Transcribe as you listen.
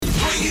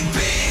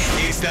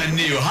The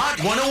new Hot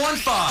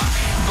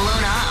 101.5.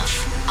 Blown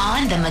Off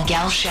on The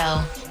Miguel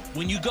Show.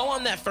 When you go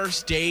on that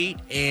first date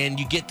and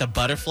you get the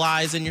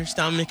butterflies in your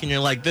stomach and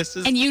you're like, this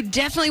is... And you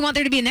definitely want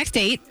there to be a next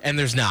date. And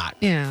there's not.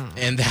 Yeah.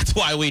 And that's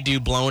why we do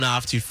Blown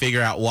Off, to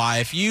figure out why.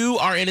 If you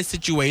are in a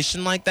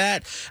situation like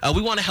that,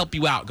 we want to help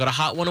you out. Go to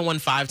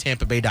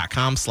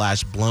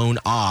hot1015tampabay.com/blown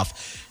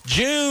off.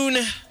 June,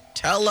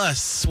 tell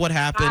us what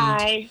happened.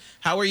 Hi.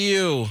 How are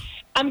you?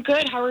 I'm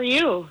good. How are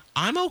you?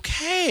 I'm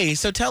okay.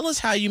 So tell us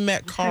how you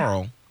met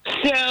Carl.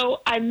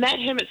 So I met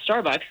him at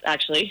Starbucks,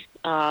 actually.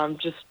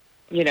 Was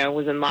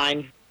in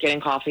line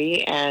getting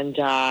coffee, and,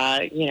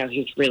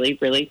 he's really,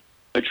 really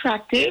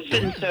attractive.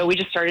 And so we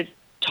just started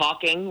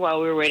talking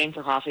while we were waiting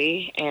for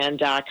coffee and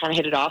kind of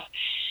hit it off.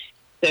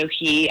 So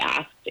he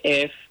asked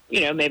if,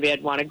 maybe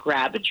I'd want to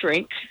grab a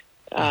drink,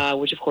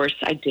 which, of course,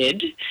 I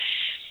did.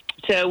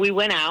 So we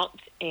went out,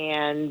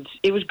 and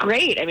it was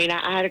great. I mean,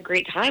 I had a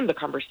great time. The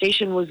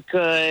conversation was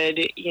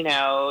good.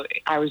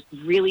 I was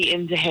really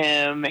into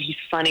him. He's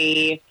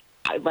funny.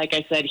 Like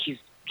I said, he's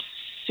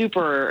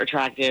super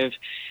attractive.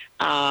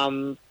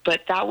 But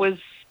that was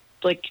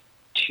like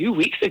 2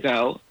 weeks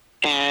ago,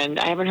 and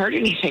I haven't heard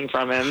anything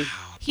from him.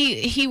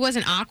 He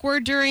wasn't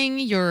awkward during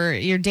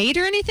your date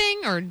or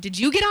anything? Or did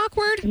you get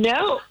awkward?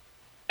 No.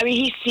 I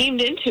mean, he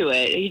seemed into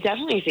it. He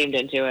definitely seemed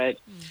into it.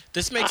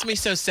 This makes me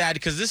so sad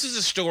because this is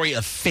a story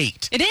of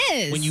fate. It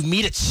is. When you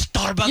meet at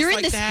Starbucks You're in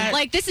like this, that.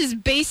 like, this is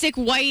basic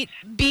white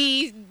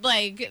bee,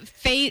 like,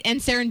 fate and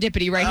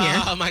serendipity right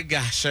here. Oh, my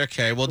gosh.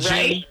 Okay. Well, Jim,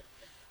 Right?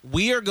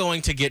 we are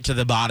going to get to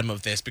the bottom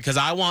of this because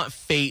I want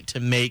fate to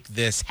make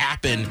this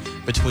happen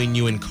between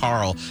you and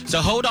Carl.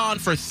 So hold on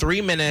for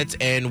 3 minutes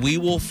and we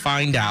will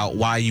find out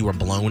why you were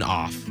blown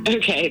off.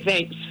 Okay,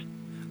 thanks.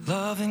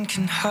 Loving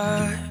can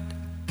hurt.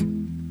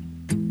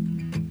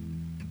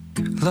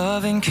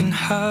 Loving can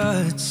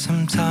hurt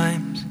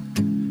sometimes,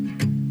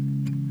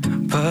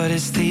 but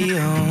it's the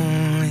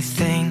only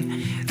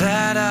thing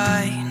that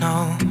I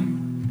know.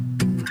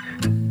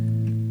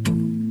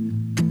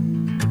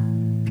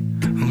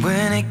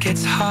 When it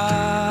gets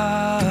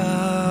hard,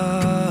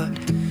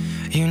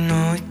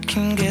 it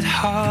can get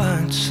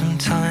hard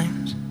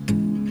sometimes.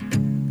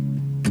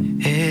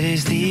 It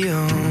is the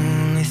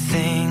only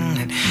thing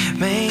that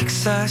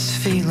makes us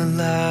feel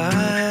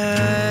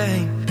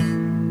alive.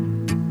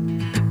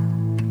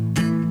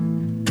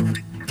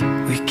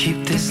 We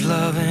keep this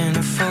love in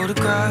a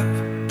photograph.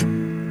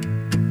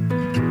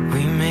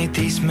 We make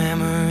these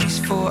memories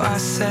for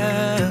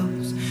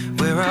ourselves,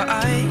 where our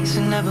eyes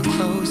are never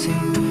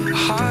closing,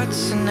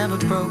 hearts are never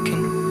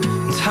broken,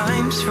 and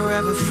time's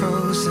forever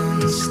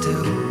frozen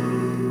still.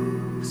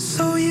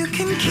 So you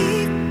can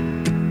keep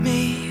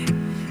me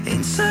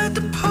inside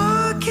the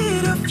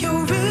pocket of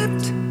your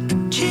ripped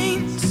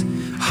jeans,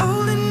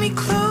 holding me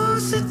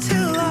closer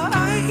till our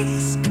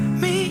eyes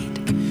meet.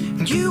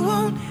 You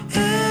won't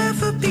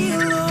ever be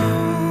alone.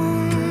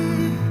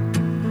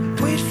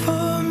 Wait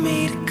for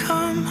me to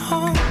come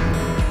home.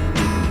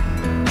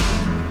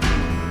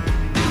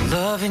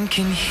 Loving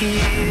can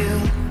heal.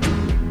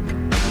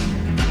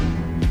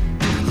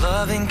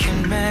 Loving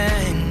can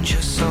mend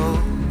your soul.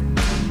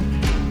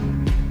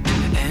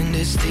 And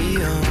it's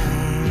the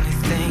only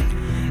thing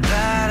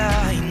that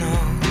I know.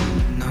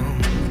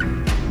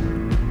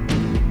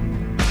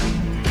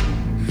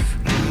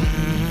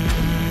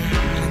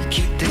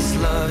 Keep this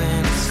love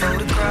in its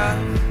photograph.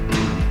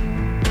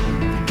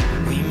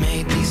 We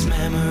made these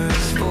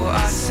memories for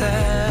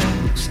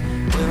ourselves,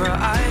 where our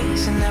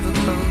eyes are never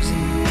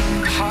closing,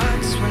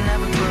 hearts were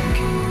never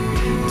broken,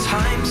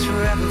 time's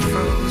forever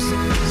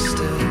frozen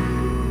still.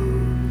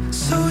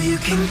 So you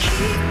can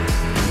keep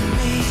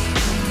me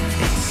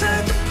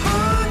inside the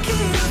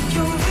pocket of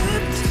your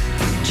ripped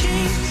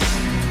jeans,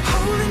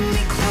 holding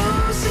me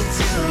closer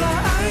till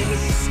our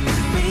eyes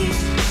meet.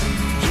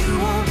 You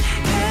won't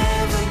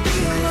ever be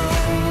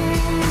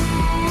alone.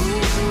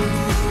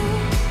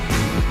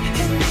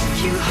 And if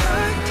you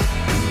hurt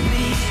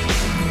me,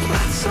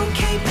 that's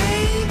okay,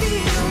 baby.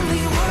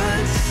 Only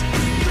once,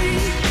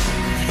 please.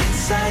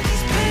 Inside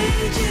these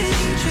pages,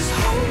 you just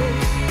hold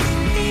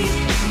me.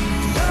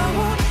 I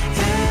won't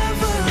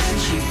ever let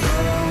you go.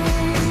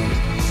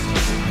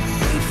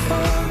 Wait for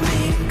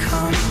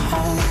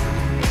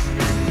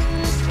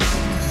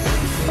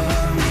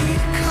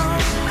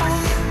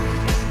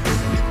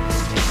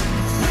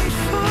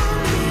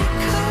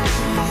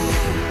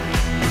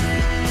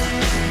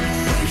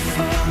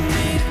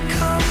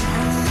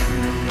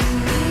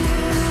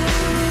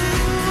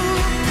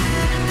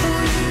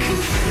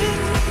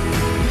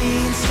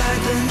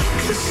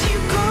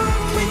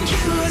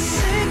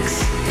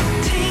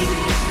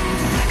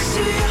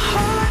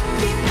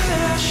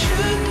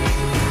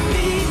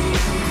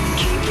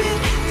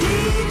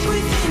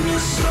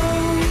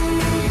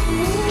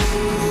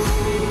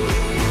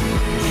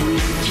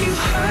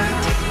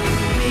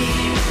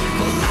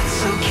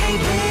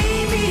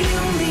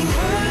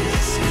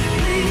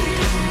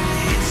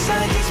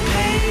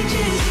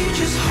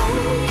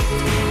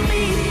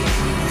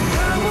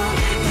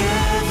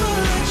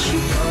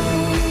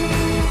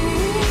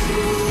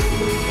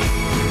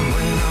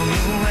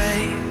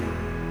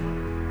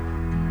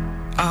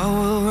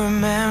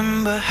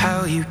remember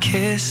how you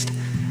kissed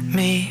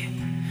me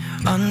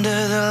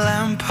under the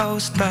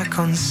lamppost back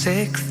on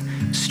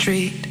 6th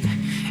Street,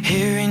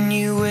 hearing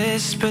you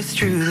whisper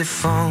through the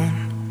phone,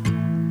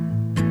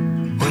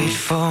 wait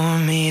for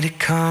me to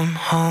come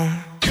home.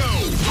 Go,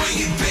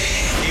 bring it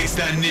back. It's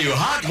the new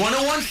Hot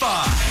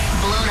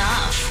 101.5. Blown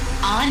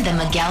Off on The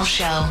Miguel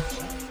Show.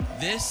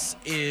 This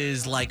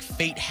is like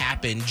fate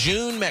happened.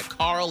 June met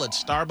Carl at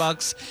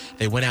Starbucks.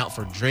 They went out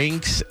for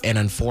drinks, and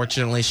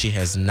unfortunately, she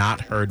has not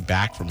heard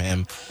back from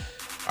him.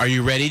 Are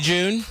you ready,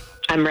 June?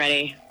 I'm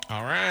ready.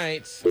 All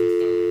right.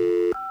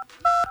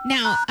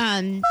 Now,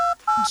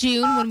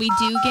 June, when we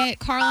do get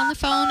Carl on the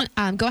phone,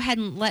 go ahead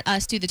and let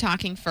us do the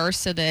talking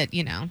first so that,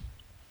 you know,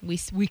 we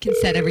can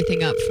set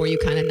everything up for you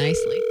kind of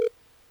nicely.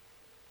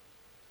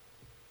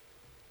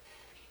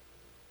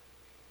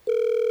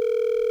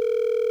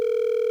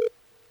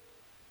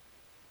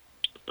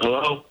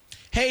 Hello?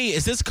 Hey,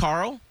 is this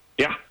Carl?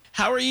 Yeah.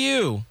 How are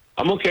you?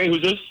 I'm okay.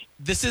 Who's this?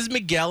 This is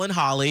Miguel and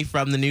Holly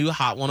from the new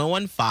Hot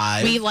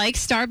 101.5. We like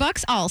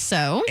Starbucks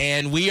also.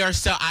 And we are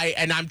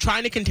I'm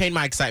trying to contain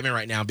my excitement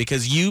right now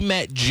because you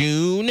met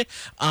June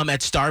at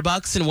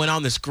Starbucks and went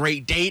on this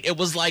great date. It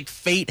was like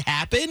fate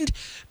happened,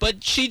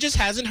 but she just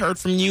hasn't heard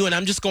from you, and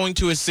I'm just going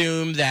to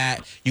assume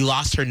that you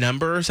lost her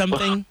number or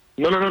something.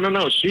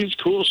 No. She's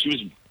cool. She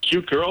was a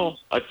cute girl.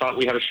 I thought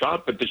we had a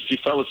shot, but she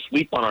fell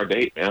asleep on our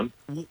date, man.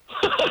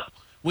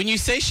 When you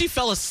say she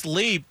fell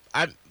asleep,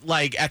 I'm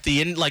like at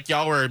the end, like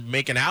y'all were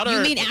making out?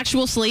 You mean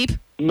actual sleep?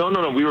 No.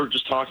 We were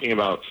just talking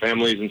about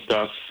families and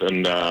stuff,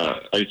 and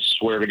I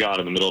swear to God,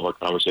 in the middle of our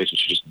conversation,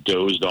 she just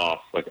dozed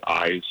off, like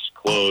eyes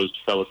closed,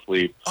 fell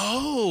asleep.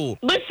 Oh.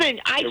 Listen,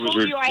 I told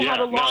you I had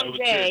a long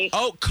day.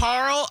 Oh,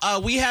 Carl,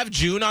 we have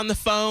June on the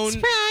phone.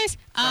 Surprise.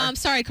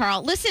 Sorry,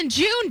 Carl. Listen,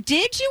 June,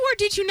 did you or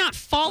did you not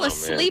fall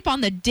asleep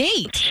on the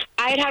date?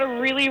 I had a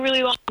really,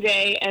 really long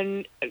day,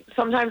 and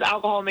sometimes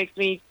alcohol makes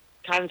me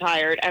kind of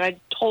tired, and I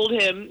told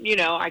him, you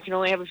know, I can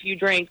only have a few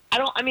drinks. I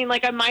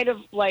might have,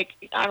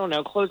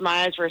 closed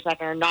my eyes for a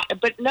second or not,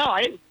 but no,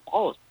 I didn't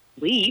fall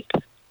asleep.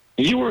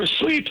 You were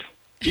asleep.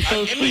 You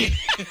fell asleep.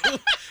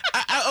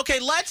 Okay,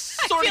 let's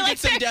sort of get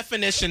some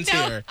definitions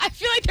here. I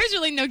feel like there's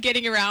really no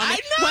getting around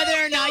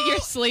whether or not you're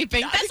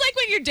sleeping. That's like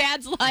when your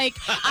dad's like,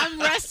 I'm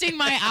resting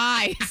my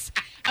eyes.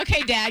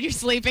 Okay, Dad, you're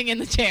sleeping in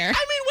the chair.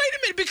 I mean, wait a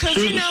minute,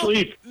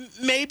 because,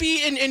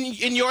 maybe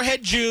in your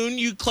head, June,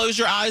 you close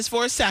your eyes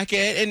for a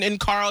second, and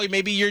Carl,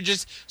 maybe you're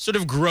just sort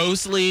of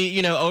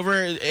grossly, over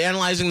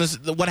analyzing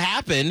what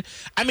happened.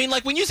 I mean,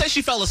 like, when you say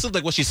she fell asleep,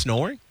 like, was she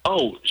snoring?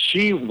 Oh,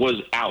 she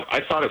was out.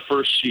 I thought at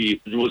first she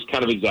was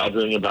kind of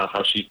exaggerating about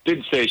how she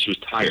did say she was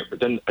tired, but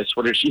then I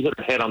swear to her, she hit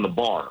her head on the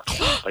bar,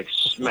 like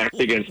smacked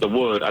against the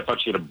wood. I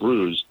thought she had a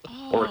bruise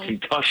or a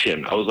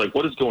concussion. I was like,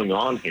 what is going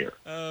on here?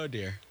 Oh,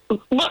 dear.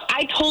 Look,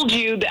 I told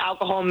you the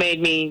alcohol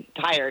made me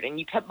tired, and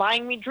you kept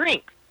buying me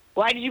drinks.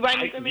 Why did you buy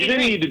me so many You didn't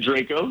drinks? need to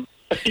drink them.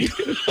 You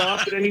could have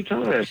stopped at any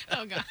time.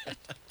 Oh, God.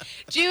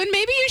 June,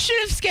 maybe you should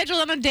have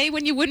scheduled on a day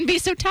when you wouldn't be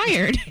so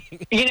tired.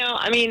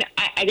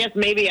 I guess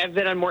maybe I've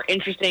been on more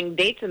interesting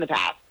dates in the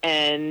past,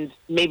 and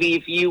maybe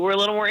if you were a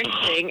little more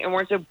interesting and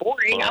weren't so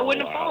boring, I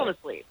wouldn't have fallen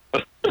asleep.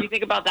 What do you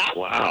think about that?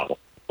 Wow.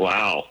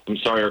 I'm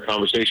sorry our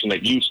conversation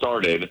that you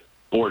started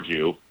bored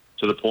you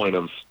to the point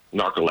of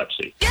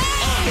narcolepsy.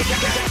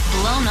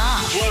 Blown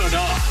Off.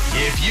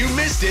 If you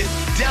missed it,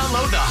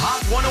 download the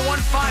Hot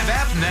 101.5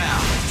 app now.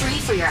 Free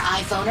for your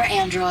iPhone or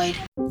Android.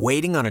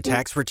 Waiting on a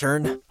tax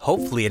return?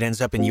 Hopefully it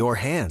ends up in your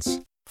hands.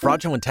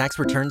 Fraudulent tax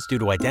returns due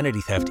to identity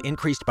theft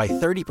increased by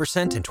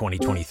 30% in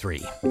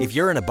 2023. If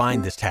you're in a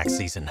bind this tax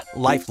season,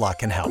 LifeLock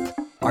can help.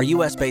 Our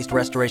U.S.-based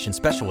restoration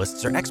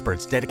specialists are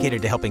experts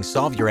dedicated to helping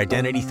solve your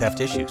identity theft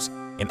issues.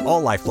 And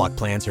all LifeLock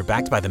plans are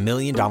backed by the $1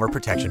 Million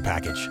Protection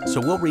Package. So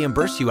we'll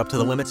reimburse you up to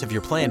the limits of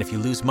your plan if you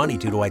lose money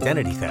due to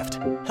identity theft.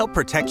 Help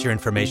protect your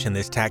information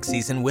this tax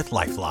season with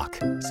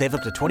LifeLock. Save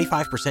up to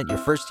 25% your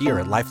first year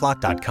at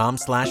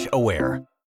LifeLock.com/aware.